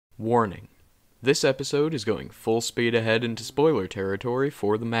Warning. This episode is going full speed ahead into spoiler territory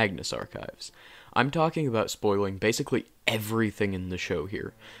for the Magnus Archives. I'm talking about spoiling basically everything in the show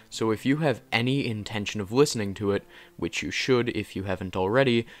here, so if you have any intention of listening to it, which you should if you haven't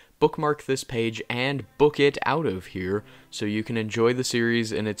already, bookmark this page and book it out of here so you can enjoy the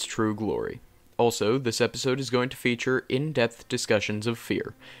series in its true glory. Also, this episode is going to feature in-depth discussions of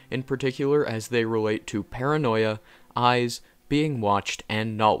fear, in particular as they relate to paranoia, eyes, being watched,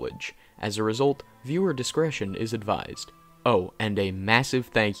 and knowledge. As a result, viewer discretion is advised. Oh, and a massive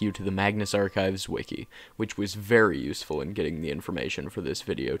thank you to the Magnus Archives wiki, which was very useful in getting the information for this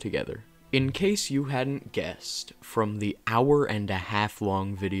video together. In case you hadn't guessed, from the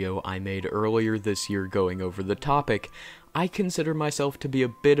hour-and-a-half-long video I made earlier this year going over the topic, I consider myself to be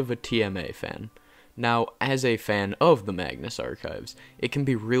a bit of a TMA fan. Now, as a fan of the Magnus Archives, it can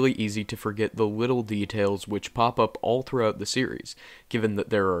be really easy to forget the little details which pop up all throughout the series, given that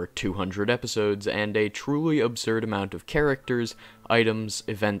there are 200 episodes and a truly absurd amount of characters, items,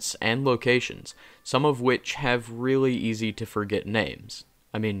 events, and locations, some of which have really easy to forget names.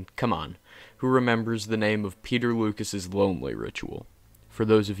 I mean, come on, who remembers the name of Peter Lucas's Lonely Ritual? For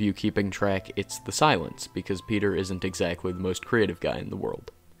those of you keeping track, it's the Silence, because Peter isn't exactly the most creative guy in the world.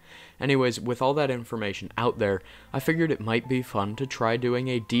 Anyways, with all that information out there, I figured it might be fun to try doing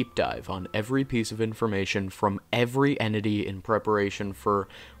a deep dive on every piece of information from every entity in preparation for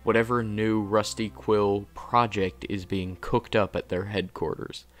whatever new Rusty Quill project is being cooked up at their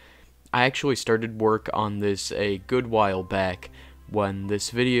headquarters. I actually started work on this a good while back, when this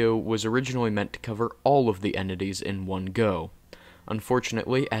video was originally meant to cover all of the entities in one go.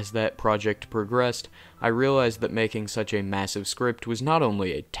 Unfortunately, as that project progressed, I realized that making such a massive script was not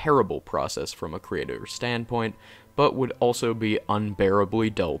only a terrible process from a creator standpoint, but would also be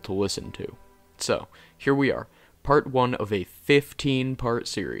unbearably dull to listen to. So, here we are, part 1 of a 15-part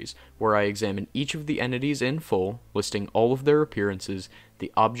series, where I examine each of the entities in full, listing all of their appearances,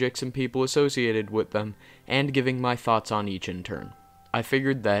 the objects and people associated with them, and giving my thoughts on each in turn. I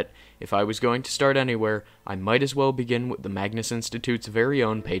figured that, if I was going to start anywhere, I might as well begin with the Magnus Institute's very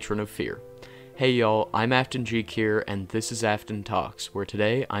own patron of fear. Hey y'all, I'm Afton Geek here, and this is Afton Talks, where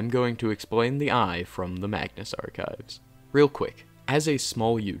today I'm going to explain the eye from the Magnus Archives. Real quick, as a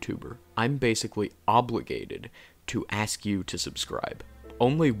small YouTuber, I'm basically obligated to ask you to subscribe.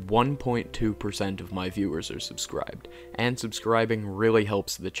 Only 1.2% of my viewers are subscribed, and subscribing really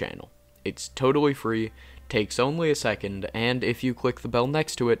helps the channel. It's totally free, takes only a second, and if you click the bell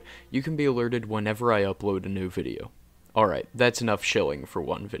next to it, you can be alerted whenever I upload a new video. Alright, that's enough shilling for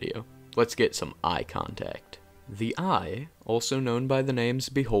one video. Let's get some eye contact. The eye, also known by the names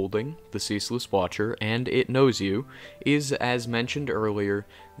Beholding, the Ceaseless Watcher, and It Knows You, is, as mentioned earlier,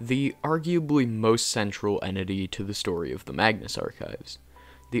 the arguably most central entity to the story of the Magnus Archives.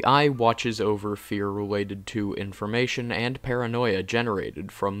 The eye watches over fear related to information and paranoia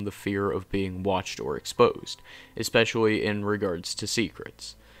generated from the fear of being watched or exposed, especially in regards to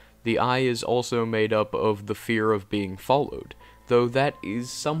secrets. The eye is also made up of the fear of being followed, though that is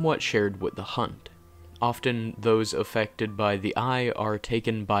somewhat shared with the hunt. Often, those affected by the eye are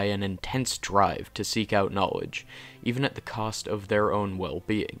taken by an intense drive to seek out knowledge, even at the cost of their own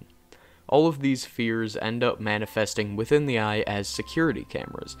well-being. All of these fears end up manifesting within the eye as security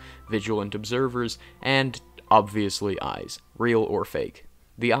cameras, vigilant observers, and, obviously, eyes, real or fake.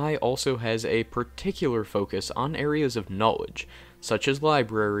 The eye also has a particular focus on areas of knowledge, such as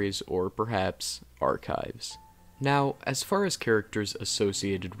libraries or perhaps archives. Now, as far as characters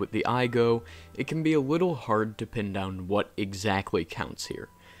associated with the eye go, it can be a little hard to pin down what exactly counts here.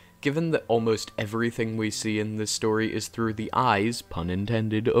 Given that almost everything we see in this story is through the eyes, pun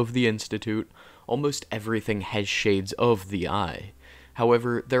intended, of the Institute, almost everything has shades of the eye.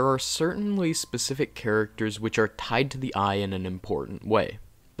 However, there are certainly specific characters which are tied to the eye in an important way.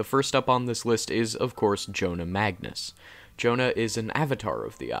 The first up on this list is, of course, Jonah Magnus. Jonah is an avatar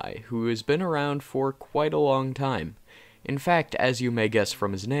of the eye, who has been around for quite a long time. In fact, as you may guess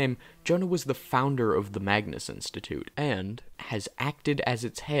from his name, Jonah was the founder of the Magnus Institute, and has acted as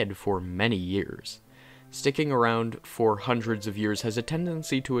its head for many years. Sticking around for hundreds of years has a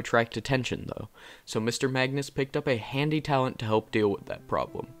tendency to attract attention, though, so Mr. Magnus picked up a handy talent to help deal with that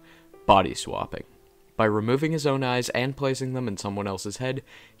problem: body swapping. By removing his own eyes and placing them in someone else's head,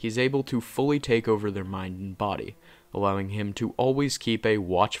 he's able to fully take over their mind and body, allowing him to always keep a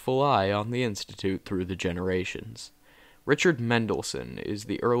watchful eye on the Institute through the generations. Richard Mendelsohn is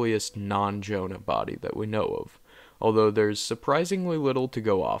the earliest non-Jonah body that we know of, although there's surprisingly little to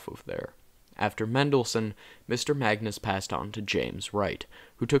go off of there. After Mendelssohn, Mr. Magnus passed on to James Wright,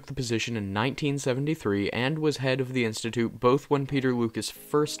 who took the position in 1973 and was head of the Institute both when Peter Lucas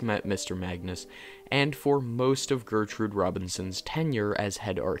first met Mr. Magnus and for most of Gertrude Robinson's tenure as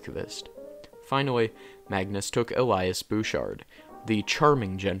head archivist. Finally, Magnus took Elias Bouchard, the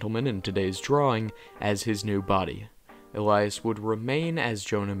charming gentleman in today's drawing, as his new body. Elias would remain as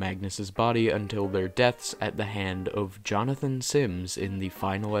Jonah Magnus's body until their deaths at the hand of Jonathan Sims in the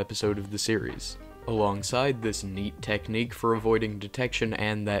final episode of the series. Alongside this neat technique for avoiding detection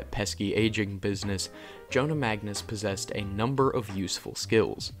and that pesky aging business, Jonah Magnus possessed a number of useful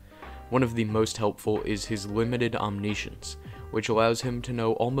skills. One of the most helpful is his limited omniscience, which allows him to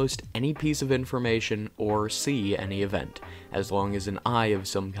know almost any piece of information or see any event, as long as an eye of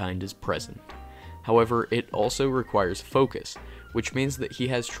some kind is present. However, it also requires focus, which means that he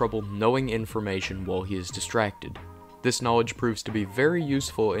has trouble knowing information while he is distracted. This knowledge proves to be very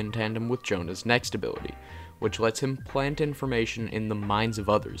useful in tandem with Jonah's next ability, which lets him plant information in the minds of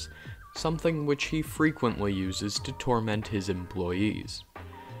others, something which he frequently uses to torment his employees.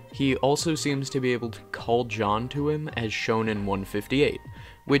 He also seems to be able to call John to him, as shown in 158,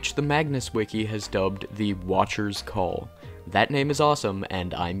 which the Magnus Wiki has dubbed the Watcher's Call. That name is awesome,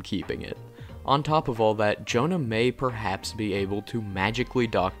 and I'm keeping it. On top of all that, Jonah may perhaps be able to magically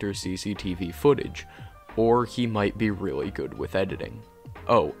doctor CCTV footage, or he might be really good with editing.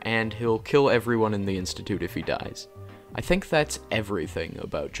 Oh, and he'll kill everyone in the Institute if he dies. I think that's everything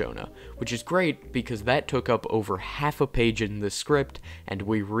about Jonah, which is great because that took up over half a page in the script, and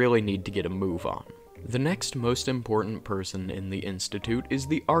we really need to get a move on. The next most important person in the Institute is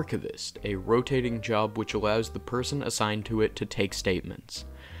the Archivist, a rotating job which allows the person assigned to it to take statements.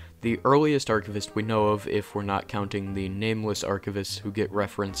 The earliest archivist we know of, if we're not counting the nameless archivists who get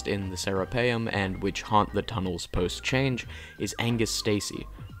referenced in the Serapeum and which haunt the tunnels post-change, is Angus Stacy,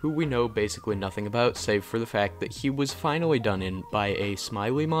 who we know basically nothing about save for the fact that he was finally done in by a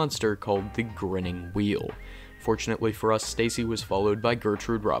smiley monster called the Grinning Wheel. Fortunately for us, Stacy was followed by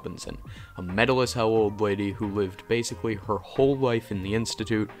Gertrude Robinson, a metal-as-hell old lady who lived basically her whole life in the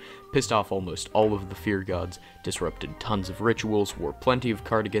Institute, pissed off almost all of the fear gods, disrupted tons of rituals, wore plenty of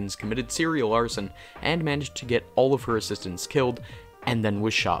cardigans, committed serial arson, and managed to get all of her assistants killed, and then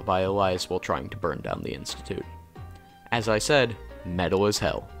was shot by Elias while trying to burn down the Institute. As I said, metal as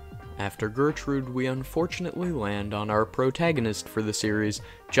hell. After Gertrude, we unfortunately land on our protagonist for the series,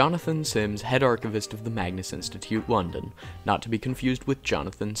 Jonathan Sims, head archivist of the Magnus Institute, London, not to be confused with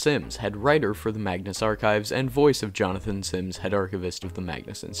Jonathan Sims, head writer for the Magnus Archives and voice of Jonathan Sims, head archivist of the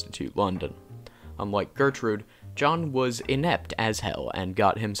Magnus Institute, London. Unlike Gertrude, John was inept as hell and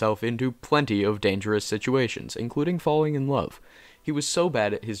got himself into plenty of dangerous situations, including falling in love. He was so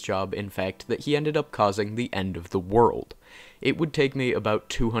bad at his job, in fact, that he ended up causing the end of the world. It would take me about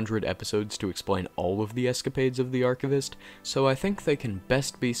 200 episodes to explain all of the escapades of the Archivist, so I think they can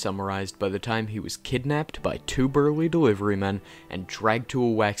best be summarized by the time he was kidnapped by two burly delivery men and dragged to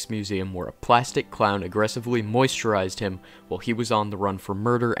a wax museum where a plastic clown aggressively moisturized him while he was on the run for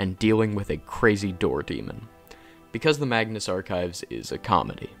murder and dealing with a crazy door demon. Because the Magnus Archives is a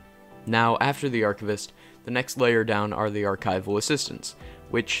comedy. Now, after the Archivist, the next layer down are the archival assistants,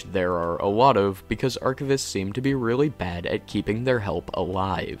 which there are a lot of because archivists seem to be really bad at keeping their help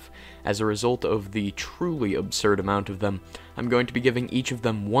alive. As a result of the truly absurd amount of them, I'm going to be giving each of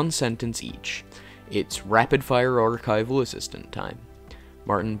them one sentence each. It's rapid-fire archival assistant time.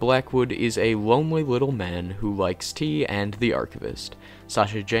 Martin Blackwood is a lonely little man who likes tea and the Archivist.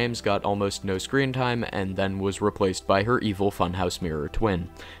 Sasha James got almost no screen time and then was replaced by her evil funhouse mirror twin.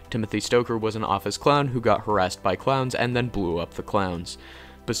 Timothy Stoker was an office clown who got harassed by clowns and then blew up the clowns.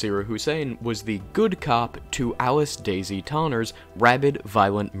 Basira Hussein was the good cop to Alice Daisy Tonner's rabid,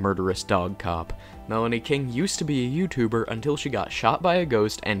 violent, murderous dog cop. Melanie King used to be a YouTuber until she got shot by a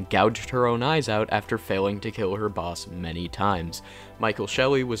ghost and gouged her own eyes out after failing to kill her boss many times. Michael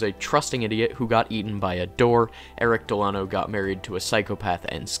Shelley was a trusting idiot who got eaten by a door. Eric Delano got married to a psychopath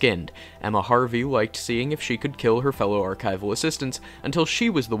and skinned. Emma Harvey liked seeing if she could kill her fellow archival assistants until she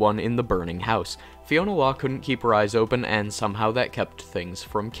was the one in the burning house. Fiona Law couldn't keep her eyes open, and somehow that kept things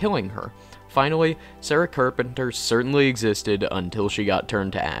from killing her. Finally, Sarah Carpenter certainly existed until she got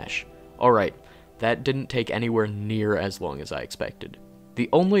turned to ash. Alright, that didn't take anywhere near as long as I expected. The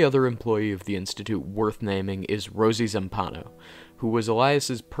only other employee of the Institute worth naming is Rosie Zampano, who was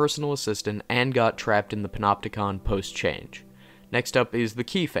Elias's personal assistant and got trapped in the Panopticon post-change. Next up is the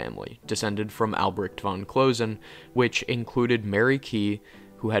Key family, descended from Albrecht von Closen, which included Mary Key,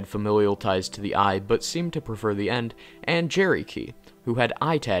 who had familial ties to the eye but seemed to prefer the end, and Jerry Key, who had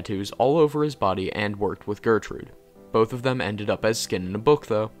eye tattoos all over his body and worked with Gertrude. Both of them ended up as skin in a book,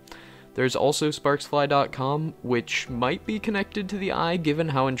 though. There's also sparksfly.com, which might be connected to the eye given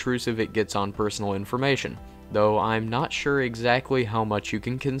how intrusive it gets on personal information, though I'm not sure exactly how much you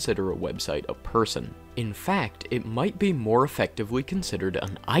can consider a website a person. In fact, it might be more effectively considered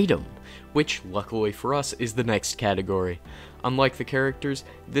an item, which, luckily for us, is the next category. Unlike the characters,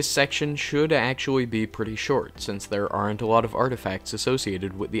 this section should actually be pretty short, since there aren't a lot of artifacts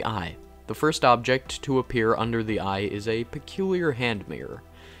associated with the eye. The first object to appear under the eye is a peculiar hand mirror.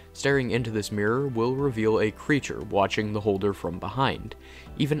 Staring into this mirror will reveal a creature watching the holder from behind.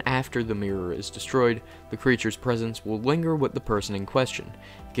 Even after the mirror is destroyed, the creature's presence will linger with the person in question,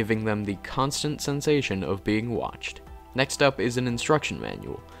 giving them the constant sensation of being watched. Next up is an instruction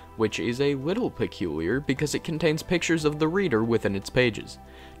manual, which is a little peculiar because it contains pictures of the reader within its pages.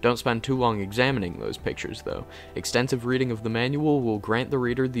 Don't spend too long examining those pictures, though. Extensive reading of the manual will grant the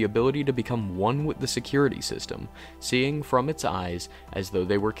reader the ability to become one with the security system, seeing from its eyes as though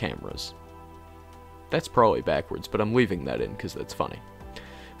they were cameras. That's probably backwards, but I'm leaving that in because that's funny.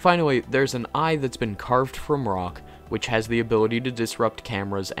 Finally, there's an eye that's been carved from rock, which has the ability to disrupt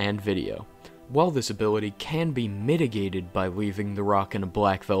cameras and video. While this ability can be mitigated by leaving the rock in a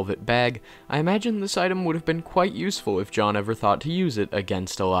black velvet bag, I imagine this item would have been quite useful if John ever thought to use it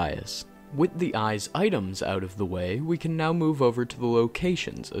against Elias. With the eye's items out of the way, we can now move over to the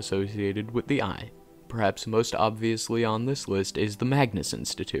locations associated with the eye. Perhaps most obviously on this list is the Magnus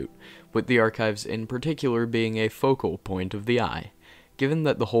Institute, with the archives in particular being a focal point of the eye. Given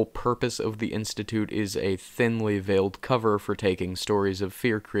that the whole purpose of the Institute is a thinly veiled cover for taking stories of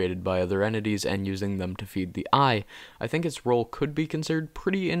fear created by other entities and using them to feed the eye, I think its role could be considered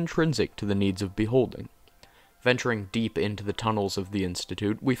pretty intrinsic to the needs of beholding. Venturing deep into the tunnels of the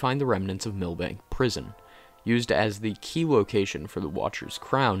Institute, we find the remnants of Millbank Prison. Used as the key location for the Watcher's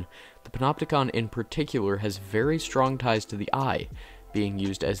Crown, the Panopticon in particular has very strong ties to the eye, being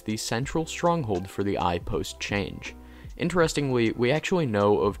used as the central stronghold for the eye post-change. Interestingly, we actually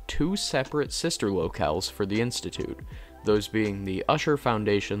know of two separate sister locales for the Institute, those being the Usher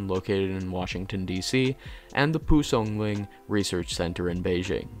Foundation located in Washington, D.C., and the Pusongling Research Center in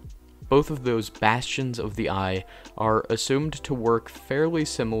Beijing. Both of those bastions of the eye are assumed to work fairly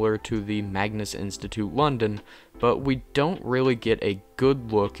similar to the Magnus Institute London, but we don't really get a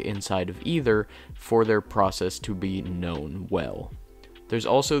good look inside of either for their process to be known well. There's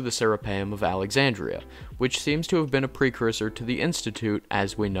also the Serapeum of Alexandria, which seems to have been a precursor to the Institute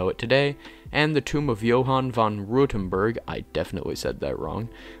as we know it today, and the tomb of Johann von Rutenberg, I definitely said that wrong,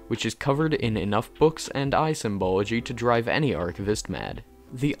 which is covered in enough books and eye symbology to drive any archivist mad.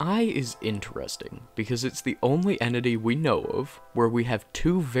 The eye is interesting, because it's the only entity we know of where we have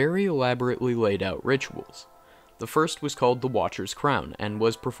two very elaborately laid out rituals. The first was called the Watcher's Crown, and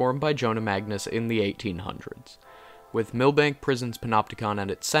was performed by Jonah Magnus in the 1800s. With Millbank Prison's Panopticon at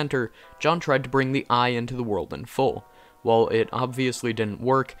its center, John tried to bring the eye into the world in full. While it obviously didn't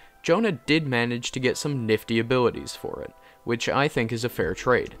work, Jonah did manage to get some nifty abilities for it, which I think is a fair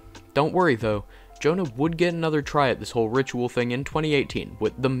trade. Don't worry though, Jonah would get another try at this whole ritual thing in 2018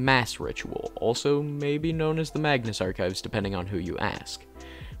 with the Mass Ritual, also maybe known as the Magnus Archives depending on who you ask.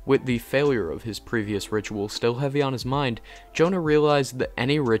 With the failure of his previous ritual still heavy on his mind, Jonah realized that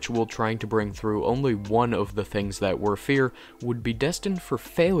any ritual trying to bring through only one of the things that were fear would be destined for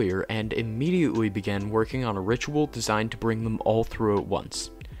failure and immediately began working on a ritual designed to bring them all through at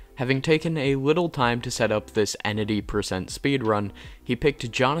once. Having taken a little time to set up this entity percent speedrun, he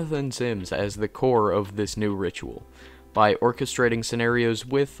picked Jonathan Sims as the core of this new ritual. By orchestrating scenarios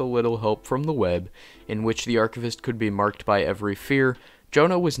with a little help from the web, in which the archivist could be marked by every fear,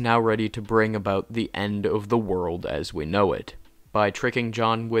 Jonah was now ready to bring about the end of the world as we know it. By tricking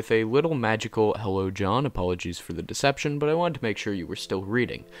John with a little magical "Hello John, apologies for the deception, but I wanted to make sure you were still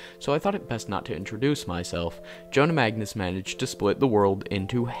reading, so I thought it best not to introduce myself," Jonah Magnus managed to split the world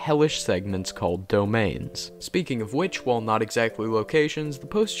into hellish segments called domains. Speaking of which, while not exactly locations, the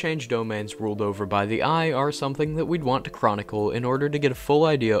post-change domains ruled over by the Eye are something that we'd want to chronicle in order to get a full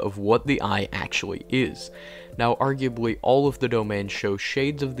idea of what the Eye actually is. Now, arguably, all of the domains show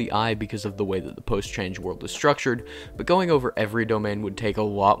shades of the Eye because of the way that the post-change world is structured, but going over every domain would take a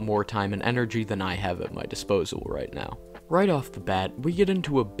lot more time and energy than I have at my disposal right now. Right off the bat, we get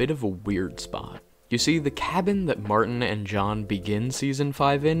into a bit of a weird spot. You see, the cabin that Martin and John begin Season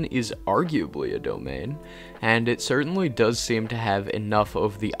 5 in is arguably a domain, and it certainly does seem to have enough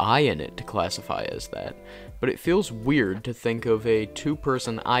of the Eye in it to classify as that. But it feels weird to think of a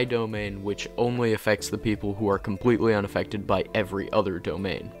two-person Eye domain which only affects the people who are completely unaffected by every other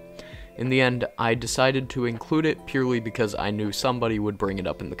domain. In the end, I decided to include it purely because I knew somebody would bring it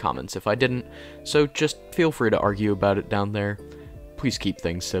up in the comments if I didn't, so just feel free to argue about it down there. Please keep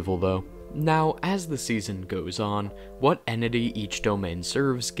things civil though. Now, as the season goes on, what entity each domain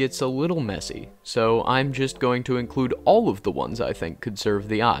serves gets a little messy, so I'm just going to include all of the ones I think could serve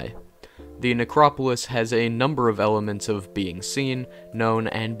the eye. The necropolis has a number of elements of being seen, known,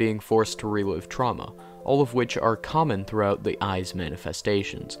 and being forced to relive trauma, all of which are common throughout the eye's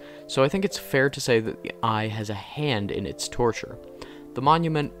manifestations, so I think it's fair to say that the eye has a hand in its torture. The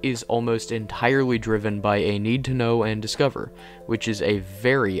monument is almost entirely driven by a need to know and discover, which is a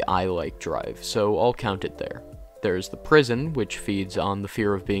very eye-like drive, so I'll count it there. There's the prison, which feeds on the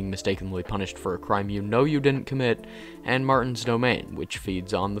fear of being mistakenly punished for a crime you know you didn't commit, and Martin's domain, which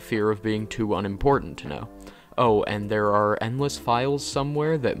feeds on the fear of being too unimportant to know. Oh, and there are endless files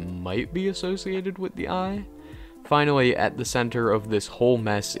somewhere that might be associated with the eye? Finally, at the center of this whole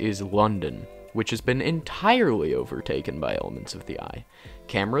mess is London, which has been entirely overtaken by elements of the eye.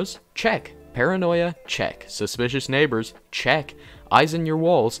 Cameras? Check. Paranoia? Check. Suspicious neighbors? Check. Eyes in your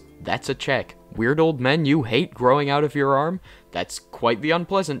walls? That's a check. Weird old men you hate growing out of your arm? That's quite the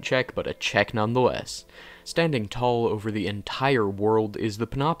unpleasant check, but a check nonetheless. Standing tall over the entire world is the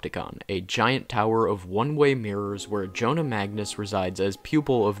Panopticon, a giant tower of one-way mirrors where Jonah Magnus resides as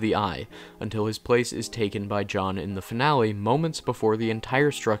pupil of the eye, until his place is taken by John in the finale moments before the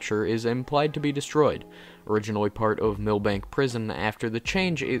entire structure is implied to be destroyed. Originally part of Millbank Prison, after the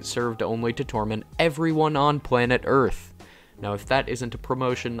change it served only to torment everyone on planet Earth. Now if that isn't a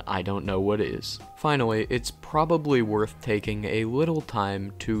promotion, I don't know what is. Finally, it's probably worth taking a little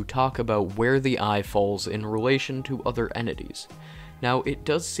time to talk about where the eye falls in relation to other entities. Now it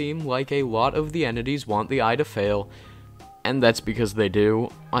does seem like a lot of the entities want the eye to fail, and that's because they do.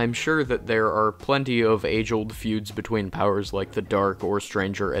 I'm sure that there are plenty of age-old feuds between powers like the Dark or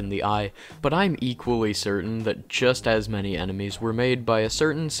Stranger and the Eye, but I'm equally certain that just as many enemies were made by a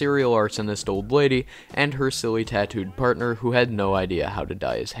certain serial arsonist old lady and her silly tattooed partner who had no idea how to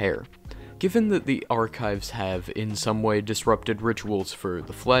dye his hair. Given that the archives have in some way disrupted rituals for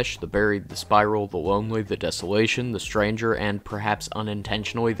the flesh, the buried, the spiral, the lonely, the desolation, the stranger, and perhaps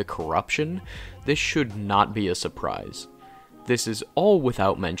unintentionally the corruption, this should not be a surprise. This is all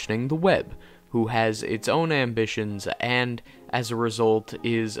without mentioning the web, who has its own ambitions and, as a result,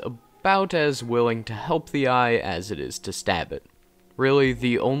 is about as willing to help the eye as it is to stab it. Really,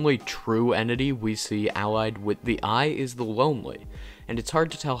 the only true entity we see allied with the eye is the lonely, and it's hard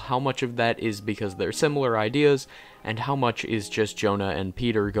to tell how much of that is because they're similar ideas, and how much is just Jonah and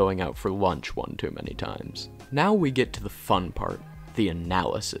Peter going out for lunch one too many times. Now we get to the fun part, the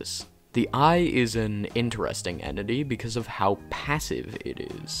analysis. The eye is an interesting entity because of how passive it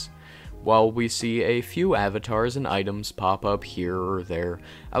is. While we see a few avatars and items pop up here or there,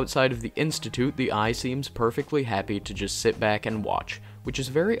 outside of the Institute, the eye seems perfectly happy to just sit back and watch, which is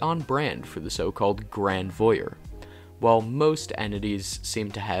very on brand for the so-called grand voyeur. While most entities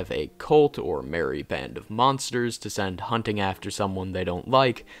seem to have a cult or merry band of monsters to send hunting after someone they don't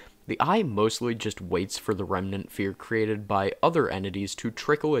like, the eye mostly just waits for the remnant fear created by other entities to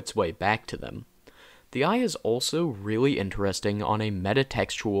trickle its way back to them. The eye is also really interesting on a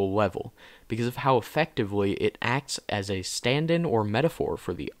metatextual level, because of how effectively it acts as a stand-in or metaphor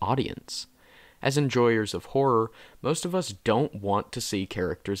for the audience. As enjoyers of horror, most of us don't want to see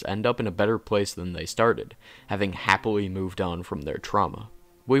characters end up in a better place than they started, having happily moved on from their trauma.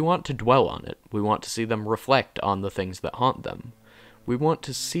 We want to dwell on it, we want to see them reflect on the things that haunt them. We want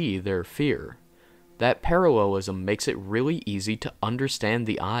to see their fear. That parallelism makes it really easy to understand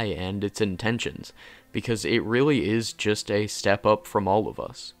the eye and its intentions, because it really is just a step up from all of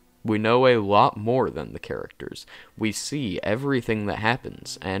us. We know a lot more than the characters. We see everything that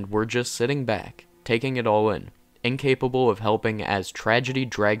happens, and we're just sitting back, taking it all in, incapable of helping as tragedy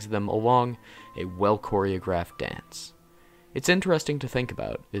drags them along a well-choreographed dance. It's interesting to think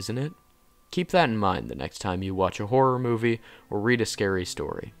about, isn't it? Keep that in mind the next time you watch a horror movie or read a scary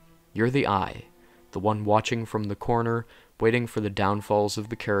story. You're the eye, the one watching from the corner, waiting for the downfalls of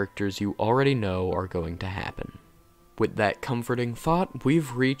the characters you already know are going to happen. With that comforting thought,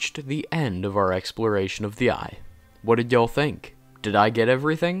 we've reached the end of our exploration of the eye. What did y'all think? Did I get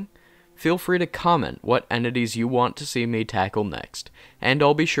everything? Feel free to comment what entities you want to see me tackle next, and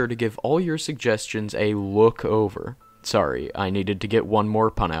I'll be sure to give all your suggestions a look over. Sorry, I needed to get one more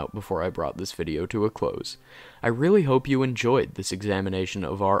pun out before I brought this video to a close. I really hope you enjoyed this examination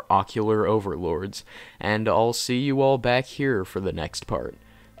of our ocular overlords, and I'll see you all back here for the next part.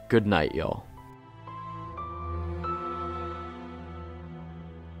 Good night, y'all.